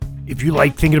If you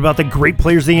like thinking about the great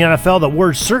players in the NFL that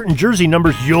wore certain jersey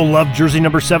numbers, you'll love jersey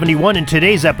number 71 in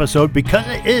today's episode because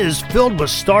it is filled with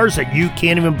stars that you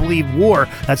can't even believe wore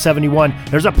that 71.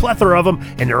 There's a plethora of them,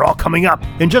 and they're all coming up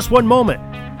in just one moment.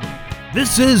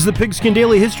 This is the Pigskin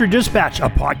Daily History Dispatch, a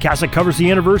podcast that covers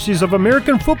the anniversaries of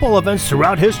American football events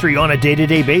throughout history on a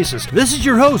day-to-day basis. This is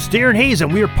your host, Darren Hayes,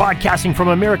 and we are podcasting from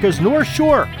America's North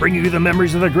Shore, bringing you the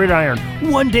memories of the gridiron,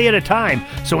 one day at a time.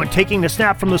 So in taking the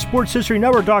snap from the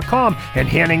SportsHistoryNetwork.com and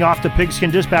handing off to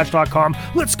PigskinDispatch.com,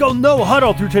 let's go no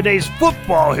huddle through today's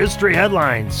football history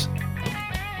headlines.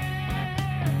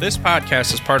 This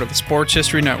podcast is part of the Sports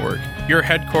History Network, your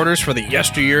headquarters for the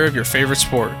yesteryear of your favorite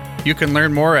sport. You can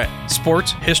learn more at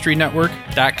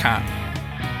sportshistorynetwork.com.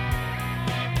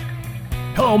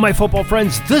 Hello, my football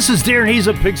friends. This is Darren Hayes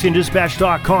of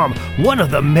PigskinDispatch.com, one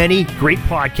of the many great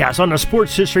podcasts on the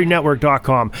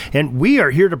SportsHistoryNetwork.com, and we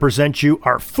are here to present you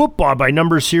our Football by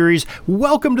Numbers series.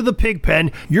 Welcome to the Pig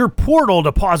Pen, your portal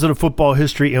to positive football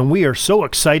history, and we are so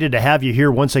excited to have you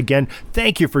here once again.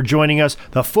 Thank you for joining us.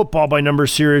 The Football by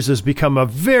Numbers series has become a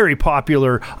very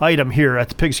popular item here at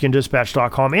the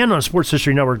PigskinDispatch.com and on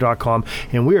SportsHistoryNetwork.com,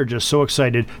 and we are just so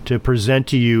excited to present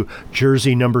to you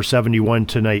jersey number 71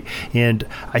 tonight. And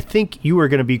I think you are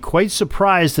going to be quite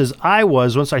surprised, as I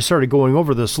was once I started going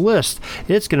over this list.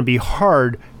 It's going to be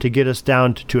hard to get us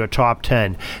down to a top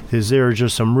 10, because there are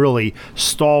just some really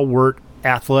stalwart,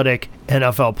 athletic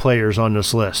NFL players on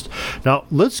this list. Now,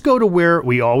 let's go to where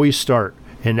we always start,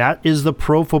 and that is the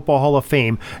Pro Football Hall of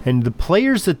Fame, and the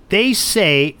players that they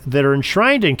say that are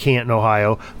enshrined in Canton,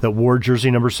 Ohio, that wore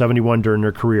jersey number 71 during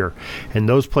their career. And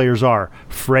those players are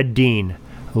Fred Dean,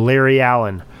 Larry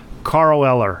Allen, Carl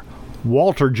Eller,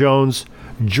 Walter Jones,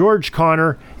 George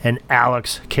Connor, and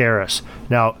Alex Karras.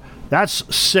 Now,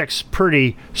 that's six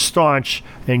pretty staunch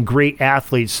and great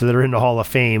athletes that are in the Hall of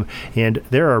Fame, and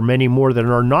there are many more that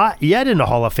are not yet in the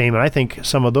Hall of Fame, and I think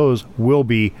some of those will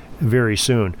be very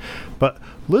soon. But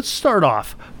let's start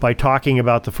off by talking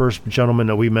about the first gentleman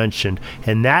that we mentioned,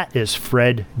 and that is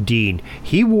Fred Dean.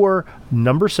 He wore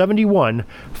number 71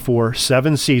 for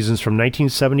 7 seasons from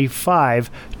 1975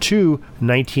 to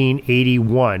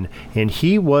 1981, and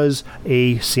he was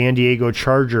a San Diego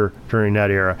Charger during that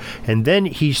era. And then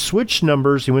he switched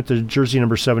numbers. He went to jersey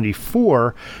number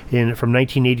 74 from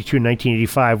 1982 to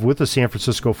 1985 with the San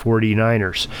Francisco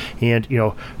 49ers. And,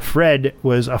 Fred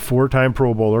was a 4-time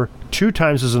Pro Bowler, 2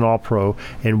 times as an All-Pro,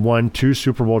 and won 2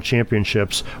 Super Bowl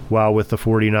championships while with the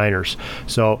 49ers.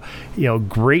 So,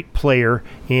 great player.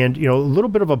 And, a little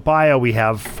bit of a bio we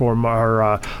have from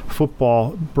our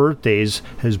football birthdays.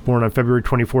 He was born on February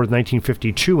 24th,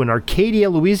 1952 in Arcadia,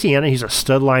 Louisiana. He's a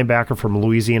stud linebacker from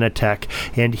Louisiana Tech,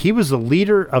 and he was the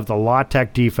leader of the La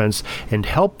Tech defense and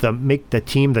helped them make the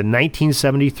team the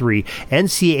 1973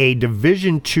 NCAA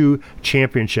Division II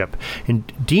championship.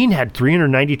 And Dean had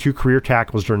 392 career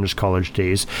tackles during his college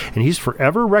days, and he's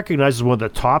forever recognized as one of the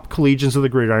top collegians of the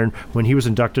gridiron when he was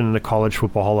inducted in the College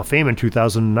Football Hall of Fame in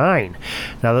 2009.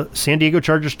 Now, the San Diego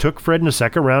Chargers took Fred in the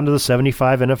second round of the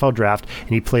 75 NFL draft,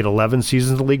 and he played 11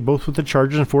 seasons in the league, both with the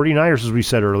Chargers and 49ers, as we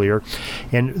said earlier.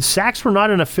 And sacks were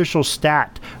not an official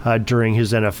stat during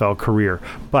his NFL career,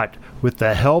 but with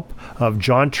the help of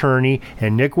John Turney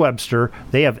and Nick Webster,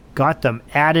 they have got them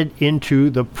added into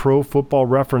the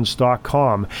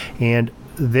ProFootballReference.com, and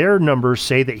their numbers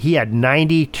say that he had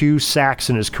 92 sacks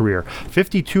in his career,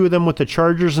 52 of them with the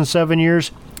Chargers in 7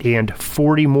 years, and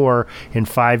 40 more in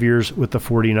 5 years with the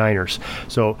 49ers.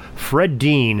 So Fred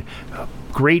Dean,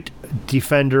 great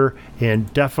defender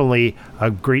and definitely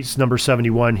a great number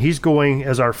 71. He's going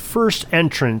as our first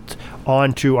entrant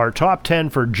onto our top 10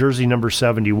 for jersey number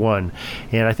 71.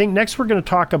 And I think next we're going to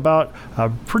talk about a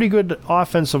pretty good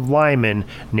offensive lineman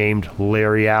named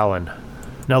Larry Allen.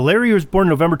 Now, Larry was born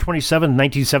November 27,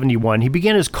 1971. He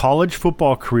began his college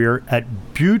football career at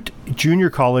Butte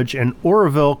Junior College in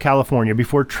Oroville, California,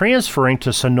 before transferring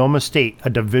to Sonoma State,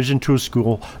 a Division II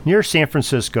school near San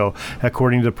Francisco,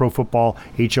 according to the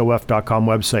ProFootballHOF.com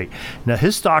website. Now,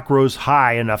 his stock rose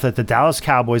high enough that the Dallas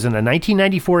Cowboys in the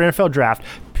 1994 NFL Draft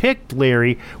picked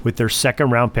Larry with their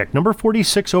second-round pick, number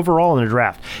 46 overall in the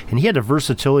draft. And he had a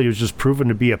versatility. He was just proven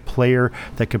to be a player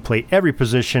that could play every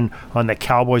position on the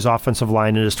Cowboys' offensive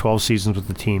line in his 12 seasons with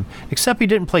the team, except he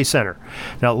didn't play center.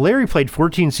 Now, Larry played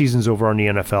 14 seasons over on the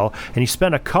NFL, and he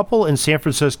spent a couple in San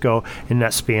Francisco in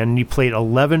that span, and he played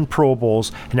 11 Pro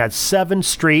Bowls and had 7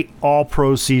 straight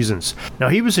All-Pro seasons. Now,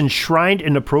 he was enshrined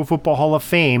in the Pro Football Hall of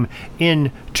Fame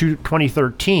in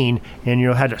 2013, and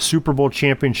had a Super Bowl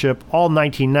championship, all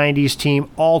 19 1990s team,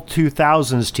 all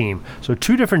 2000s team. So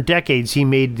 2 different decades he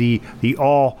made the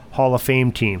all Hall of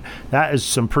Fame team. That is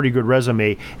some pretty good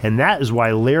resume, and that is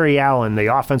why Larry Allen, the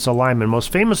offensive lineman,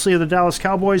 most famously of the Dallas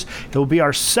Cowboys, he'll be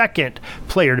our second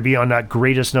player to be on that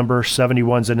greatest number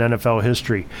 71s in NFL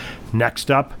history. Next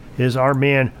up is our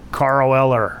man Carl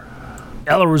Eller.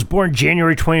 Eller was born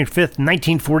January 25th,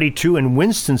 1942 in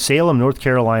Winston-Salem, North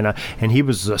Carolina, and he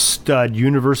was a stud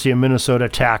University of Minnesota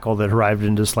tackle that arrived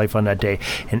into his life on that day.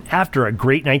 And after a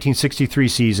great 1963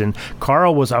 season,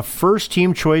 Carl was a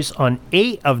first-team choice on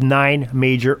 8 of 9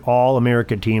 major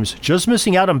All-American teams, just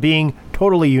missing out on being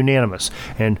totally unanimous,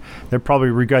 and they probably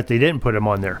regret they didn't put him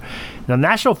on there. Now,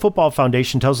 National Football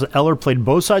Foundation tells us that Eller played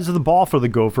both sides of the ball for the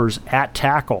Gophers at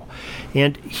tackle,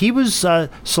 and he was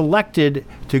selected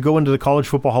to go into the College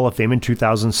Football Hall of Fame in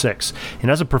 2006. And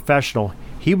as a professional,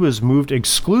 he was moved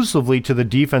exclusively to the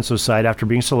defensive side after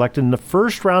being selected in the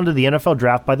first round of the NFL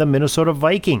draft by the Minnesota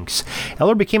Vikings.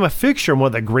 Eller became a fixture in one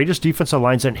of the greatest defensive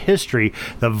lines in history,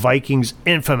 the Vikings'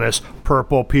 infamous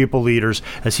Purple People Eaters,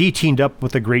 as he teamed up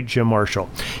with the great Jim Marshall.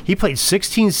 He played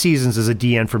 16 seasons as a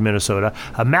DN for Minnesota,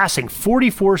 amassing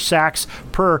 44 sacks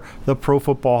per the Pro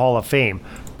Football Hall of Fame.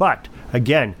 But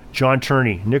again, John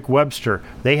Turney, Nick Webster,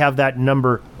 they have that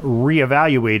number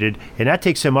reevaluated, and that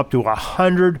takes him up to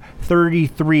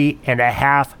 133 and a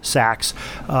half sacks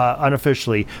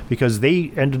unofficially, because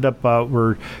they ended up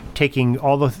were taking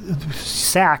all the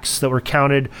sacks that were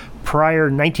counted prior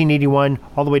 1981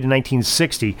 all the way to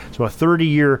 1960. So a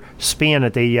 30-year span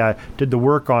that they did the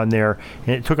work on there, and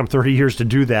it took them 30 years to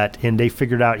do that, and they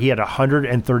figured out he had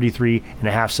 133 and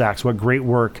a half sacks. What great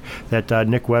work that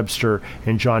Nick Webster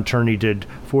and John Turney did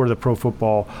for the Pro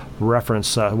Football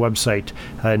Reference website,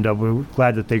 and we're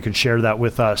glad that they could share that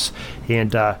with us.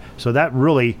 And so that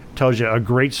really tells you a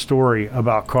great story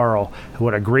about Carl,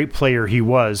 what a great player he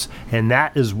was, and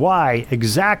that is why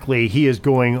exactly he is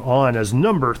going on as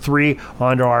number 3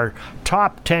 on our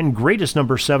top 10 greatest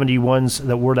number 71s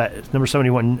that wore that number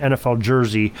 71 NFL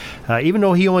jersey. Even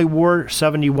though he only wore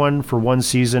 71 for one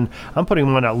season, I'm putting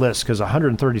him on that list because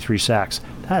 133 sacks,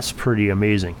 that's pretty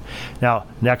amazing. Now,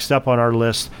 next up on our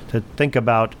list to think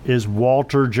about is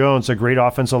Walter Jones, a great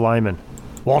offensive lineman.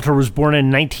 Walter was born in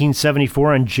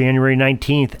 1974 on January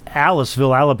 19th,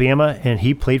 Aliceville, Alabama, and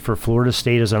he played for Florida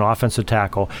State as an offensive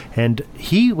tackle. And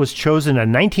he was chosen in a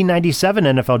 1997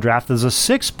 NFL draft as a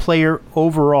 6th player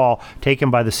overall taken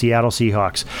by the Seattle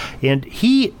Seahawks. And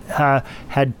he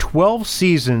had 12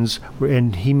 seasons,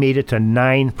 and he made it to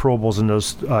 9 Pro Bowls in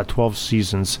those 12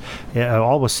 seasons,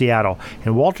 all with Seattle.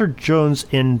 And Walter Jones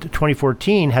in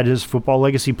 2014 had his football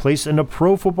legacy placed in the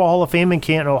Pro Football Hall of Fame in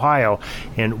Canton, Ohio.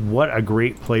 And what a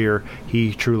great player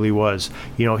he truly was.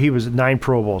 You know, he was 9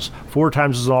 Pro Bowls, 4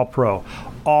 times as All-Pro,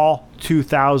 all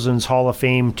 2000s Hall of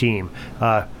Fame team.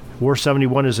 Wore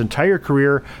 71 his entire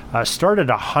career, started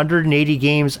 180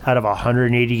 games out of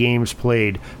 180 games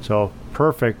played. So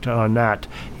perfect on that.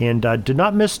 And did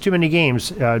not miss too many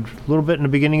games. A little bit in the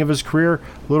beginning of his career,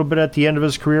 a little bit at the end of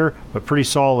his career, but pretty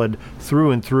solid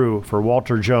through and through for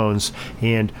Walter Jones.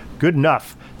 And good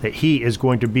enough that he is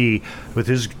going to be, with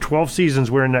his 12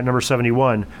 seasons wearing that number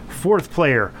 71, 4th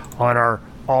player on our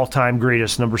all-time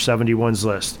greatest number 71s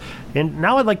list. And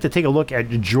now I'd like to take a look at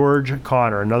George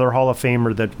Conner, another Hall of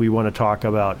Famer that we want to talk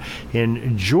about.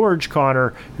 And George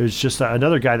Conner is just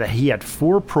another guy that he had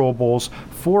 4 Pro Bowls,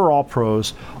 4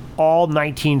 All-Pros, all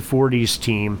 1940s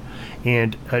team,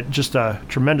 and just a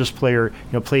tremendous player.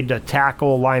 You know, played a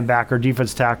tackle, linebacker,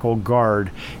 defense tackle,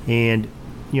 guard, and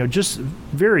you know, just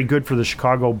very good for the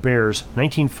Chicago Bears,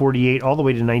 1948 all the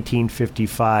way to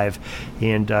 1955,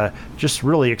 and just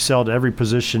really excelled at every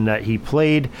position that he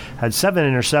played. Had 7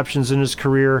 interceptions in his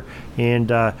career, and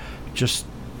just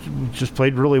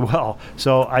played really well.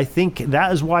 So I think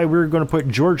that is why we're going to put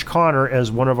George Conner as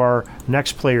one of our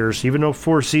next players, even though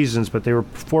 4 seasons, but they were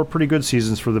 4 pretty good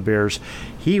seasons for the Bears.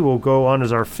 He will go on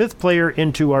as our 5th player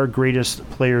into our greatest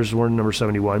players, wearing number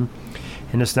 71.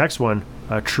 And this next one,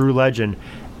 a true legend,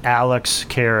 Alex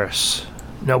Karras.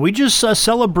 Now, we just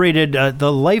celebrated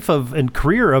the life of and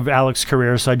career of Alex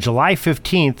Karras. July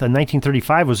 15th,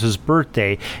 1935 was his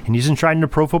birthday, and he's enshrined in the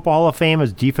Pro Football Hall of Fame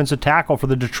as defensive tackle for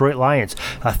the Detroit Lions,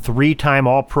 a 3-time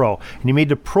All-Pro, and he made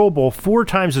the Pro Bowl 4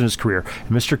 times in his career.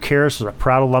 And Mr. Karras is a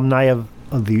proud alumni of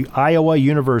the Iowa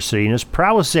University, and his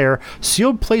prowess there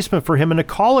sealed placement for him in the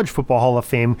College Football Hall of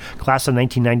Fame class of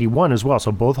 1991 as well,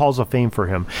 so both Halls of Fame for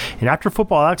him. And after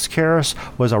football, Alex Karras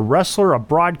was a wrestler, a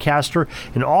broadcaster,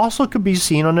 and also could be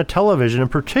seen on the television,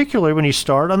 and particularly when he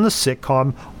starred on the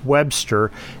sitcom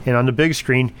Webster, and on the big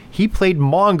screen, he played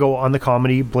Mongo on the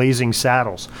comedy Blazing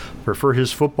Saddles. But for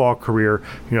his football career,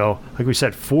 like we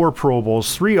said, 4 Pro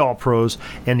Bowls, 3 All-Pros,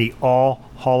 and the All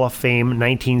Hall of Fame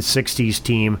 1960s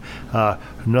team.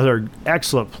 Another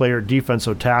excellent player,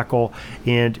 defensive tackle,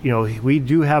 and we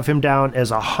do have him down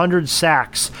as 100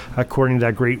 sacks according to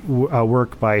that great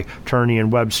work by Turney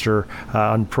and Webster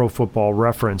on Pro Football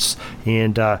Reference.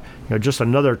 And just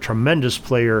another tremendous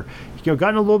player. Got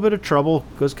in a little bit of trouble.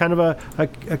 Was kind of a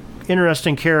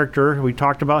interesting character. We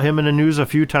talked about him in the news a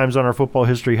few times on our football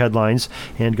history headlines,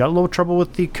 and got a little trouble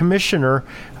with the commissioner,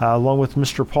 along with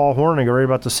Mr. Paul Hornung, right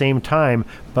about the same time.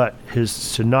 But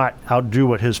to not outdo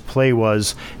what his play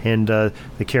was, and the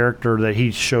character that he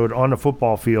showed on the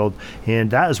football field, and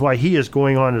that is why he is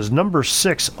going on as number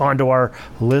 6 onto our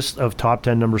list of top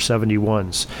 10 number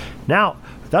 71s. Now,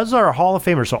 those are our Hall of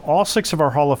Famers. So all 6 of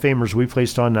our Hall of Famers we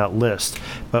placed on that list.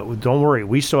 But don't worry,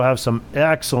 we still have some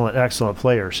excellent, excellent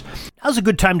players. Now's a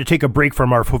good time to take a break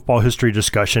from our football history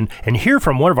discussion and hear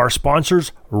from one of our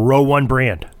sponsors, Row One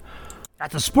Brand. At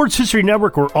the Sports History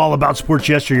Network, we're all about sports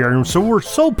yesteryear, and so we're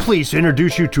so pleased to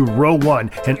introduce you to Row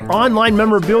One, an online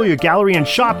memorabilia gallery and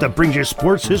shop that brings your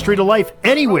sports history to life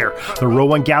anywhere. The Row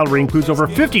One gallery includes over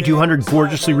 5,200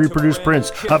 gorgeously reproduced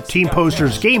prints of team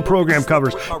posters, game program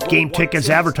covers, game tickets,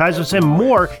 advertisements, and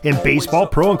more in baseball,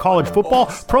 pro and college football,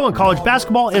 pro and college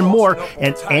basketball, and more.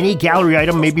 And any gallery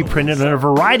item may be printed in a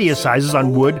variety of sizes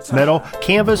on wood, metal,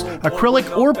 canvas,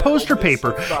 acrylic, or poster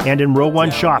paper. And in Row One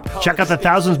shop, check out the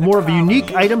thousands more of unique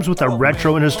items with the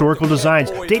retro and historical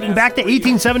designs dating back to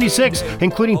 1876,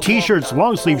 including t-shirts,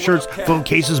 long sleeve shirts, phone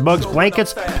cases, mugs,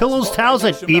 blankets, pillows, towels,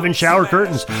 and even shower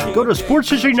curtains. Go to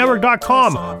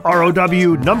sportshistorynetwork.com,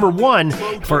 ROW number 1,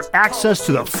 for access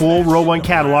to the full Row One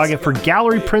catalog and for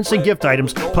gallery prints and gift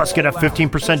items, plus get a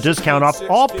 15% discount off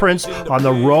all prints on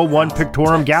the Row One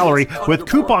Pictorium Gallery with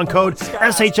coupon code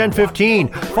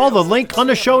SHN15. Follow the link on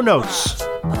the show notes.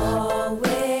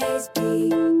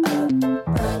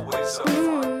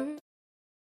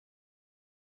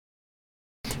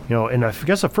 And I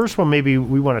guess the first one maybe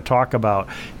we want to talk about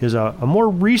is a more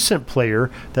recent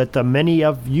player that many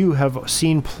of you have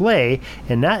seen play,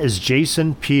 and that is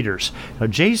Jason Peters. Now,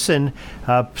 Jason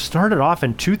started off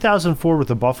in 2004 with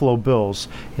the Buffalo Bills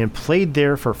and played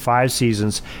there for 5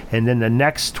 seasons, and then the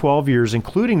next 12 years,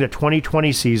 including the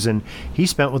 2020 season, he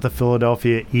spent with the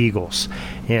Philadelphia Eagles.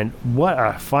 And what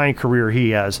a fine career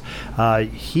he has.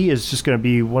 He is just going to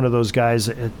be one of those guys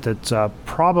that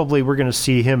probably we're going to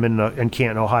see him in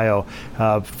Canton, Ohio,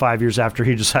 5 years after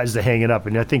he decides to hang it up.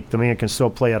 And I think the man can still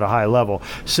play at a high level.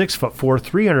 6'4",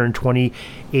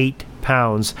 328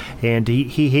 pounds, and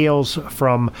he hails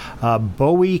from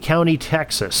Bowie County,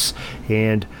 Texas,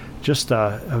 and just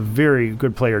a very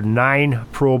good player. 9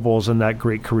 Pro Bowls in that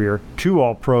great career, 2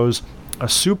 All-Pros, a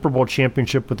Super Bowl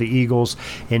championship with the Eagles,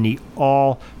 and the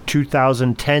all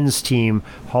 2010s team,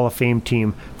 Hall of Fame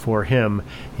team for him,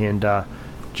 and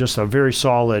just a very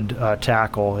solid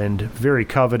tackle, and very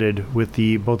coveted with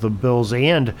both the Bills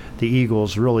and the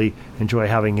Eagles. Really enjoy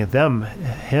having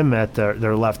him at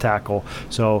their left tackle.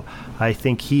 So I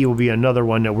think he will be another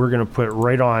one that we're going to put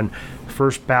right on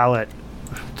first ballot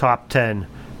top 10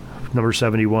 number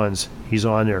 71s. He's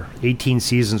on there. 18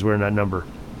 seasons wearing that number.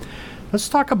 Let's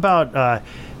talk about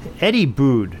Eddie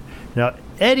Bood. Now,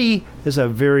 Eddie is a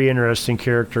very interesting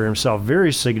character himself,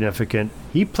 very significant.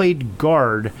 He played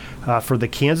guard for the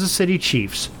Kansas City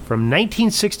Chiefs from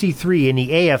 1963 in the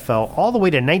AFL all the way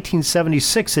to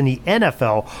 1976 in the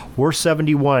NFL, or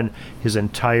 71 his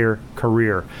entire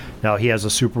career. Now, he has a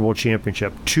Super Bowl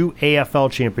championship, 2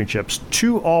 AFL championships,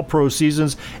 2 All-Pro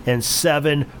seasons, and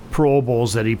 7 Pro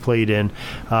Bowls that he played in.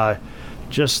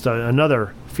 Just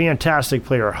another fantastic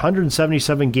player.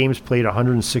 177 games played,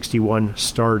 161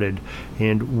 started,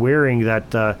 and wearing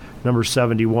that number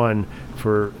 71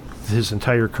 for his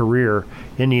entire career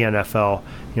in the NFL.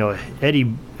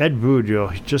 Ed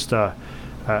Bood, just a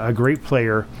great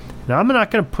player. Now, I'm not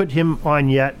going to put him on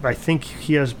yet. I think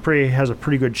he has a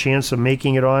pretty good chance of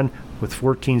making it on with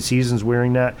 14 seasons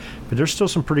wearing that, but there's still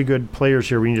some pretty good players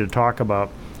here we need to talk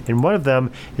about. And one of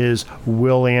them is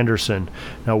Will Anderson.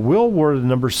 Now, Will wore the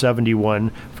number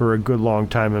 71 for a good long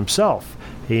time himself,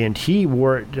 and he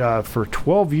wore it for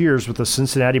 12 years with the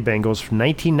Cincinnati Bengals from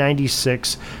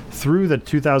 1996 through the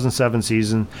 2007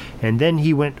 season, and then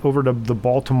he went over to the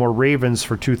Baltimore Ravens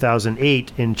for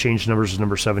 2008 and changed numbers to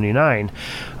number 79.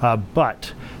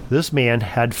 But this man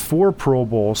had 4 Pro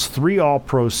Bowls, 3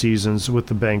 All-Pro seasons with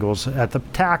the Bengals at the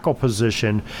tackle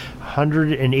position,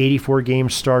 184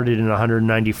 games started in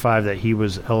 195 that he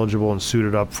was eligible and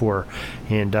suited up for.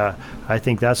 And I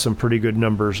think that's some pretty good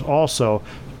numbers also.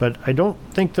 But I don't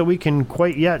think that we can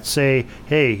quite yet say,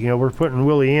 hey, we're putting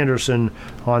Willie Anderson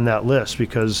on that list,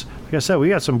 because, like I said, we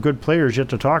got some good players yet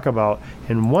to talk about,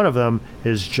 and one of them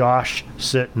is Josh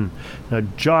Sitton. Now,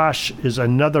 Josh is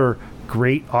another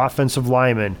great offensive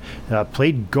lineman.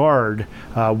 Played guard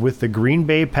with the Green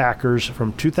Bay Packers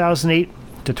from 2008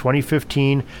 to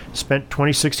 2015, spent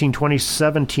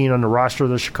 2016-2017 on the roster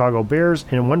of the Chicago Bears,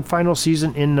 and one final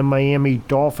season in the Miami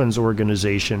Dolphins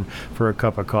organization for a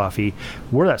cup of coffee.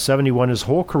 Wore that 71 his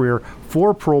whole career,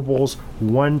 4 Pro Bowls,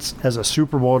 once as a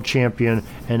Super Bowl champion,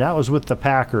 and that was with the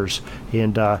Packers.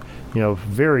 And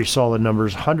very solid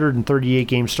numbers. 138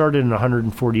 games started and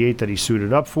 148 that he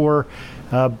suited up for.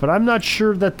 But I'm not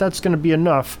sure that that's going to be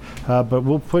enough. But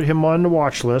we'll put him on the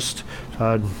watch list.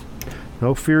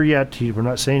 No fear yet. We're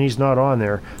not saying he's not on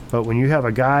there. But when you have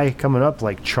a guy coming up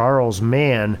like Charles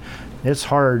Mann, it's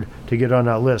hard to get on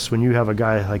that list when you have a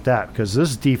guy like that, because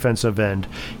this defensive end,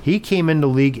 he came into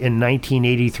the league in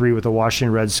 1983 with the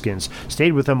Washington Redskins,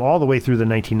 stayed with them all the way through the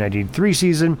 1993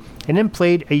 season, and then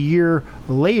played a year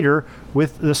later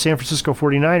with the San Francisco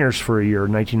 49ers for a year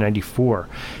in 1994.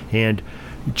 And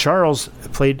Charles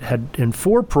had in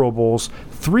 4 Pro Bowls,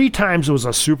 3 times was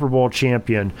a Super Bowl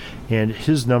champion, and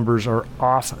his numbers are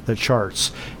off the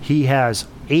charts. He has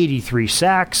 83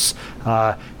 sacks,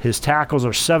 his tackles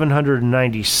are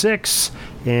 796,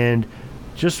 and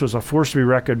just was a force to be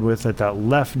reckoned with at that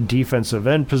left defensive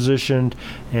end position.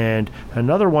 And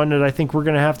another one that I think we're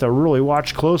going to have to really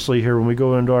watch closely here when we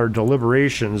go into our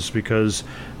deliberations, because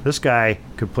this guy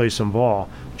could play some ball,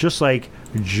 just like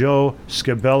Joe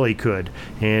Scabelli could.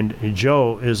 And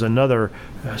Joe is another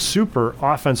super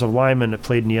offensive lineman that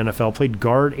played in the NFL, played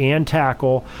guard and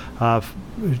tackle,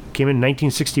 came in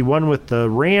 1961 with the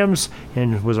Rams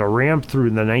and was a Ram through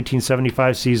the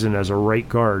 1975 season as a right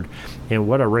guard. And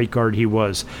what a right guard he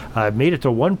was. Made it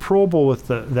to 1 Pro Bowl with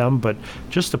them, but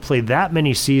just to play that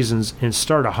many seasons and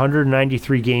start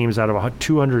 193 games out of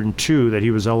 202 that he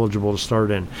was eligible to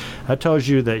start in. That tells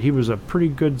you that he was a pretty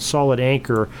good solid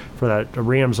anchor for that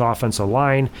Rams offensive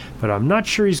line, but I'm not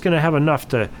sure he's going to have enough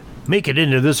to make it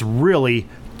into this really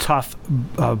tough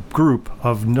group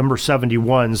of number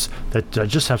 71s that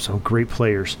just have some great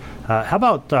players. How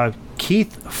about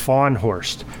Keith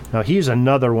Fahnhorst? Now, he's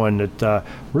another one that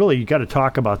really you got to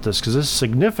talk about this, because this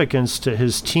significance to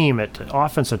his team at the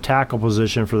offensive tackle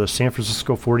position for the San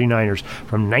Francisco 49ers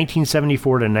from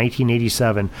 1974 to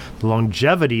 1987. The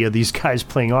longevity of these guys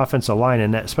playing offensive line,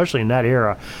 and especially in that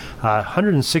era.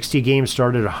 160 games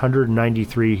started,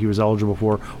 193 he was eligible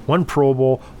for. 1 Pro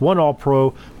Bowl, 1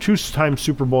 All-Pro, 2-time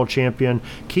Super Bowl champion.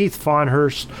 Keith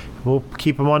Fahnhorst, we'll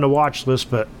keep him on the watch list,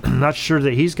 but I'm not sure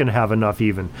that he's going to have enough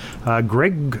even.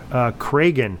 Greg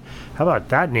Cragen, how about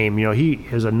that name? He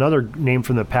is another name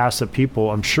from the past that people,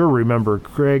 I'm sure, remember.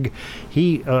 Greg,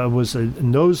 he was a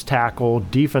nose tackle,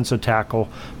 defensive tackle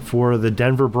for the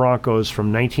Denver Broncos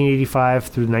from 1985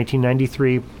 through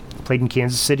 1993. Played in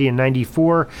Kansas City in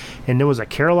 94, and then was a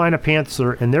Carolina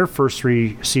Panther in their first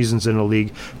 3 seasons in the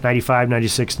league, 95,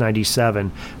 96,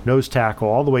 97. Nose tackle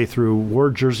all the way through,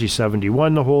 wore jersey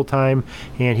 71 the whole time,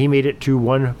 and he made it to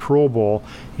 1 Pro Bowl.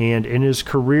 And in his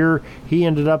career, he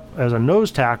ended up as a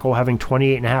nose tackle having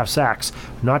 28.5 sacks.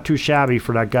 Not too shabby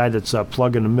for that guy that's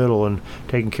plug in the middle and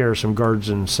taking care of some guards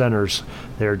and centers.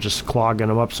 They're just clogging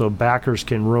them up so backers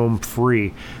can roam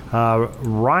free.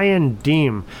 Ryan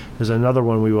Deem is another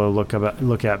one we want to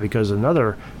look at, because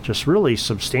another just really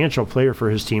substantial player for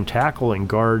his team, tackle and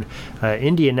guard.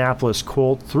 Indianapolis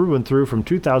Colt through and through from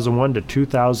 2001 to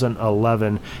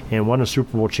 2011, and won a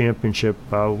Super Bowl championship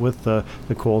with the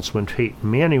Colts when Peyton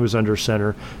Manning was under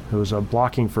center. It was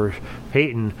blocking for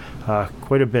Peyton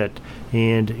quite a bit,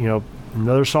 and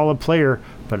another solid player.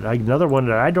 But another one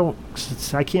that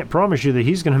I can't promise you that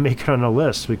he's going to make it on the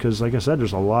list, because, like I said,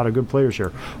 there's a lot of good players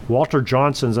here. Walter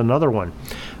Johnson's another one.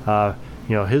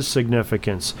 His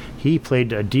significance. He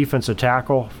played a defensive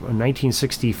tackle in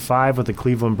 1965 with the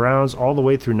Cleveland Browns all the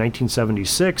way through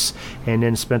 1976, and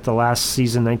then spent the last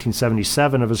season,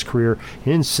 1977, of his career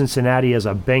in Cincinnati as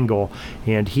a Bengal.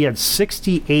 And he had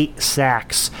 68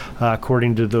 sacks,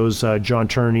 according to those John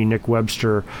Turney, Nick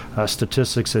Webster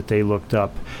statistics that they looked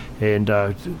up and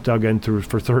dug in through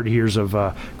for 30 years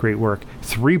of great work.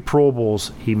 3 Pro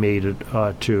Bowls he made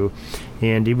it to.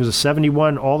 And he was a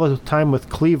 71 all the time with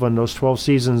Cleveland, those 12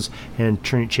 seasons, and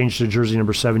changed to jersey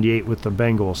number 78 with the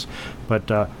Bengals.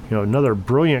 But, another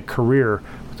brilliant career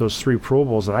with those 3 Pro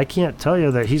Bowls, and I can't tell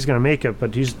you that he's going to make it,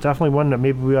 but he's definitely one that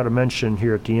maybe we ought to mention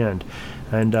here at the end.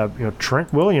 And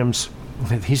Trent Williams,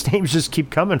 these names just keep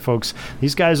coming, folks.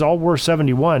 These guys all wore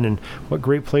 71, and what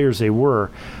great players they were.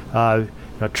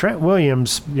 Trent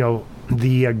Williams,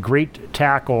 the great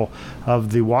tackle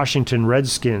of the Washington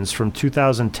Redskins from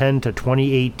 2010 to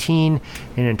 2018.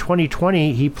 And in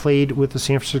 2020, he played with the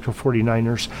San Francisco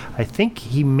 49ers. I think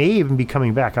he may even be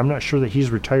coming back. I'm not sure that he's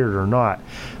retired or not.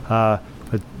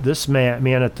 But this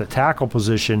man at the tackle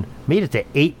position made it to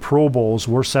 8 Pro Bowls,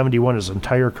 wore 71 his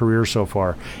entire career so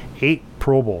far. 8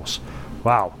 Pro Bowls.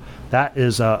 Wow. That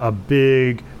is a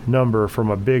big number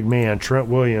from a big man, Trent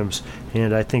Williams,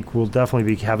 and I think we'll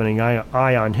definitely be having an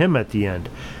eye on him at the end.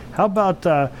 How about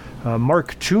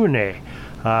Mark Tuinei?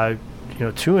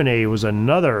 Tuinei was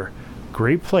another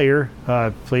great player,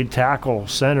 played tackle,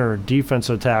 center,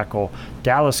 defensive tackle,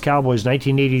 Dallas Cowboys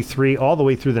 1983 all the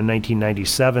way through the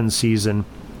 1997 season,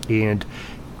 and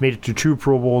made it to 2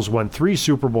 Pro Bowls, won 3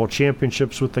 Super Bowl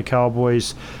championships with the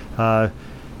Cowboys,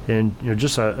 and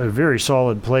just a very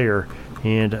solid player.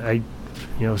 And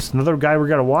it's another guy we're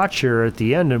going to watch here at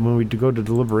the end and when we go to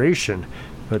deliberation.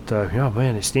 But,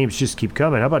 man, his names just keep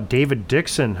coming. How about David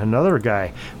Dixon, another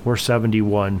guy, wore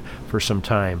 71 for some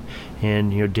time.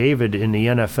 And, David in the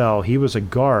NFL, he was a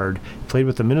guard, played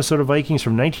with the Minnesota Vikings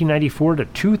from 1994 to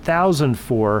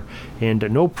 2004,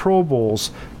 and no Pro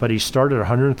Bowls, but he started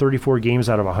 134 games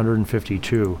out of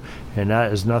 152. And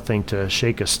that is nothing to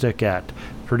shake a stick at.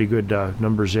 Pretty good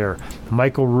numbers there.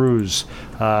 Michael Ruse,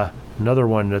 another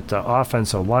one that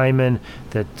offensive lineman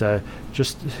that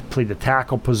just played the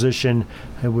tackle position.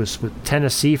 It was with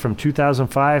Tennessee from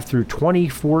 2005 through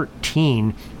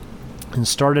 2014 and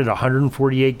started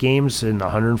 148 games in the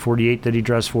 148 that he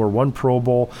dressed for. 1 Pro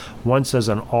Bowl, once as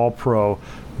an All-Pro.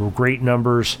 Great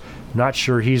numbers. Not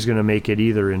sure he's going to make it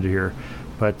either into here.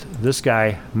 But this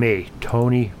guy may,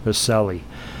 Tony Boselli.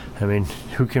 I mean,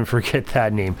 who can forget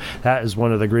that name? That is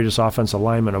one of the greatest offensive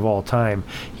linemen of all time.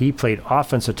 He played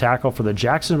offensive tackle for the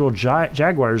Jacksonville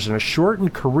Jaguars in a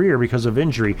shortened career because of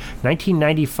injury.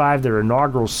 1995, their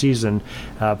inaugural season,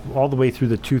 all the way through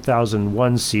the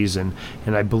 2001 season.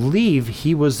 And I believe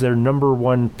he was their number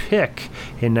 1 pick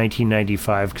in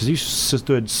 1995 because he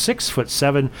stood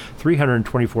 6'7",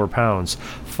 324 pounds,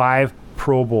 5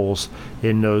 Pro Bowls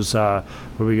in those,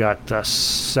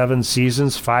 7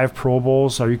 seasons, 5 Pro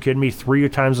Bowls. Are you kidding me? 3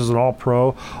 times as an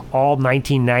All-Pro, all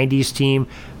 1990s team.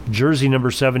 Jersey number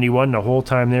 71 the whole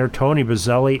time there. Tony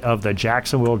Boselli of the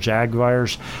Jacksonville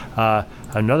Jaguars.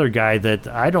 Another guy that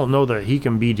I don't know that he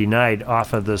can be denied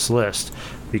off of this list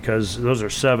because those are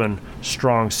 7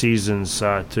 strong seasons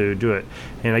to do it.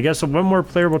 And I guess one more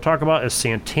player we'll talk about is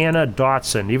Santana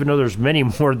Dotson, even though there's many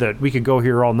more that we could go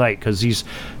here all night because these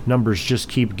numbers just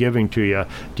keep giving to you.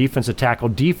 Defensive tackle,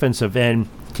 defensive end,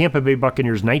 Tampa Bay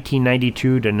Buccaneers 1992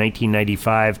 to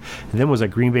 1995, and then was a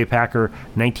Green Bay Packer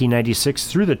 1996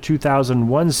 through the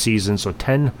 2001 season, so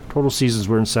 10 total seasons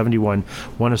were in 71,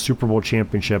 won a Super Bowl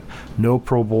championship, no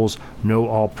Pro Bowls, no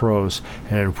All-Pros,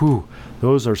 and whew,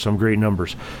 those are some great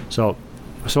numbers. So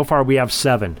far we have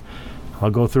 7. I'll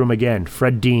go through them again.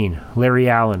 Fred Dean, Larry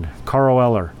Allen, Carl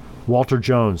Eller, Walter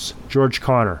Jones, George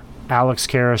Connor, Alex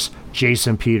Karras,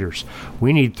 Jason Peters.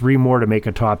 We need 3 more to make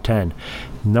a top 10.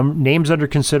 Names under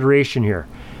consideration here: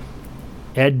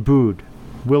 Ed Bood,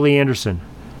 Willie Anderson,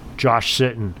 Josh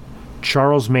Sitton,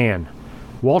 Charles Mann,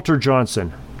 Walter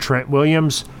Johnson, Trent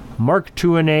Williams, Mark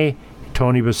Tuinei,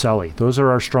 Tony Boselli. Those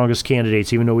are our strongest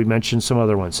candidates, even though we mentioned some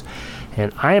other ones.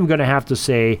 And I am going to have to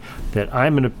say that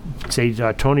I'm going to say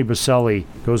Tony Boselli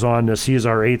goes on this. He is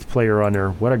our 8th player on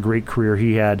there. What a great career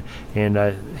he had. And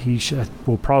he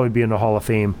will probably be in the Hall of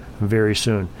Fame very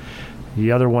soon.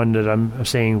 The other one that I'm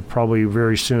saying probably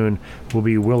very soon will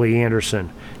be Willie Anderson.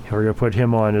 And we're going to put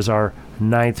him on as our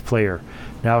 9th player.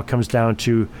 Now it comes down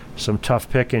to some tough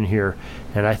picking here.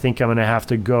 And I think I'm going to have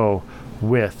to go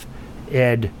with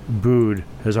Ed Bood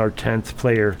as our 10th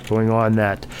player going on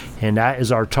that. And that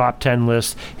is our top 10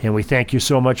 list. And we thank you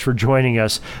so much for joining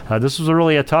us. This was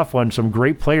really a tough one. Some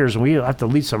great players, and we have to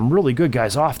leave some really good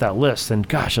guys off that list. And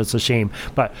gosh, that's a shame.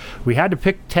 But we had to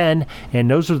pick 10,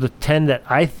 and those are the 10 that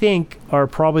I think are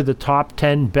probably the top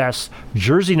 10 best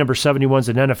jersey number 71s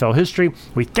in NFL history.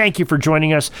 We thank you for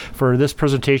joining us for this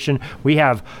presentation. We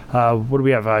have,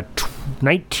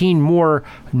 19 more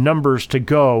numbers to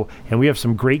go, and we have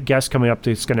some great guests coming up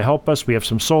that's going to help us. We have some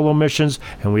some solo missions,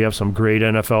 and we have some great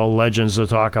NFL legends to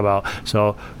talk about.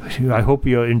 So I hope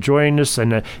you're enjoying this,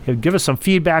 and give us some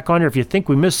feedback on it. If you think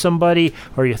we missed somebody,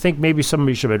 or you think maybe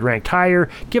somebody should have been ranked higher,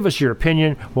 give us your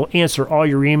opinion. We'll answer all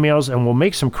your emails, and we'll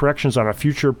make some corrections on a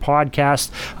future podcast.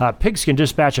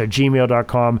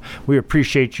 pigskindispatch@gmail.com. We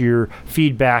appreciate your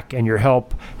feedback and your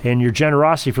help and your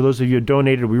generosity. For those of you who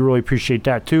donated, we really appreciate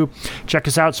that too. Check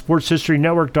us out,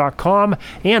 sportshistorynetwork.com,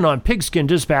 and on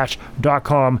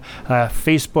pigskindispatch.com,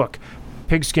 Facebook,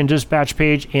 Pigskin Dispatch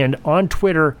page, and on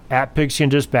Twitter at Pigskin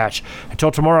Dispatch.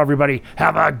 Until tomorrow, everybody,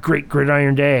 have a great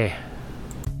gridiron day.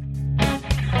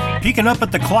 Peeking up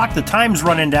at the clock, the time's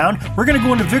running down. We're going to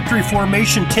go into victory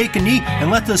formation, take a knee, and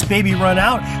let this baby run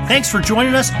out. Thanks for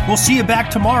joining us. We'll see you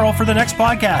back tomorrow for the next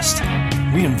podcast.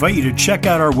 We invite you to check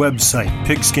out our website,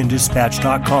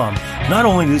 pigskindispatch.com, not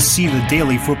only to see the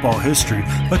daily football history,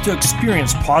 but to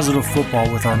experience positive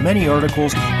football with our many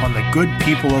articles on the good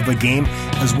people of the game,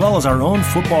 as well as our own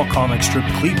football comic strip,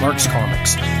 Cleat Marks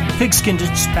Comics.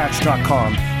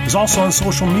 Pigskindispatch.com is also on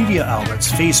social media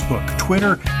outlets, Facebook,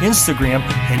 Twitter, Instagram,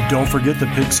 and don't forget the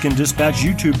Pigskin Dispatch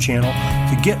YouTube channel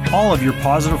to get all of your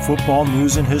positive football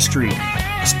news and history.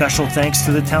 A special thanks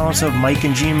to the talents of Mike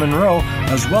and Gene Monroe,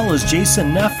 as well as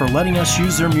Jason Neff, for letting us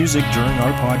use their music during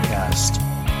our podcast.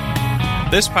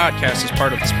 This podcast is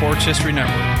part of the Sports History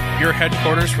Network, your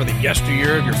headquarters for the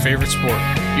yesteryear of your favorite sport.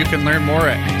 You can learn more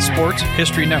at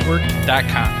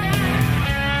sportshistorynetwork.com.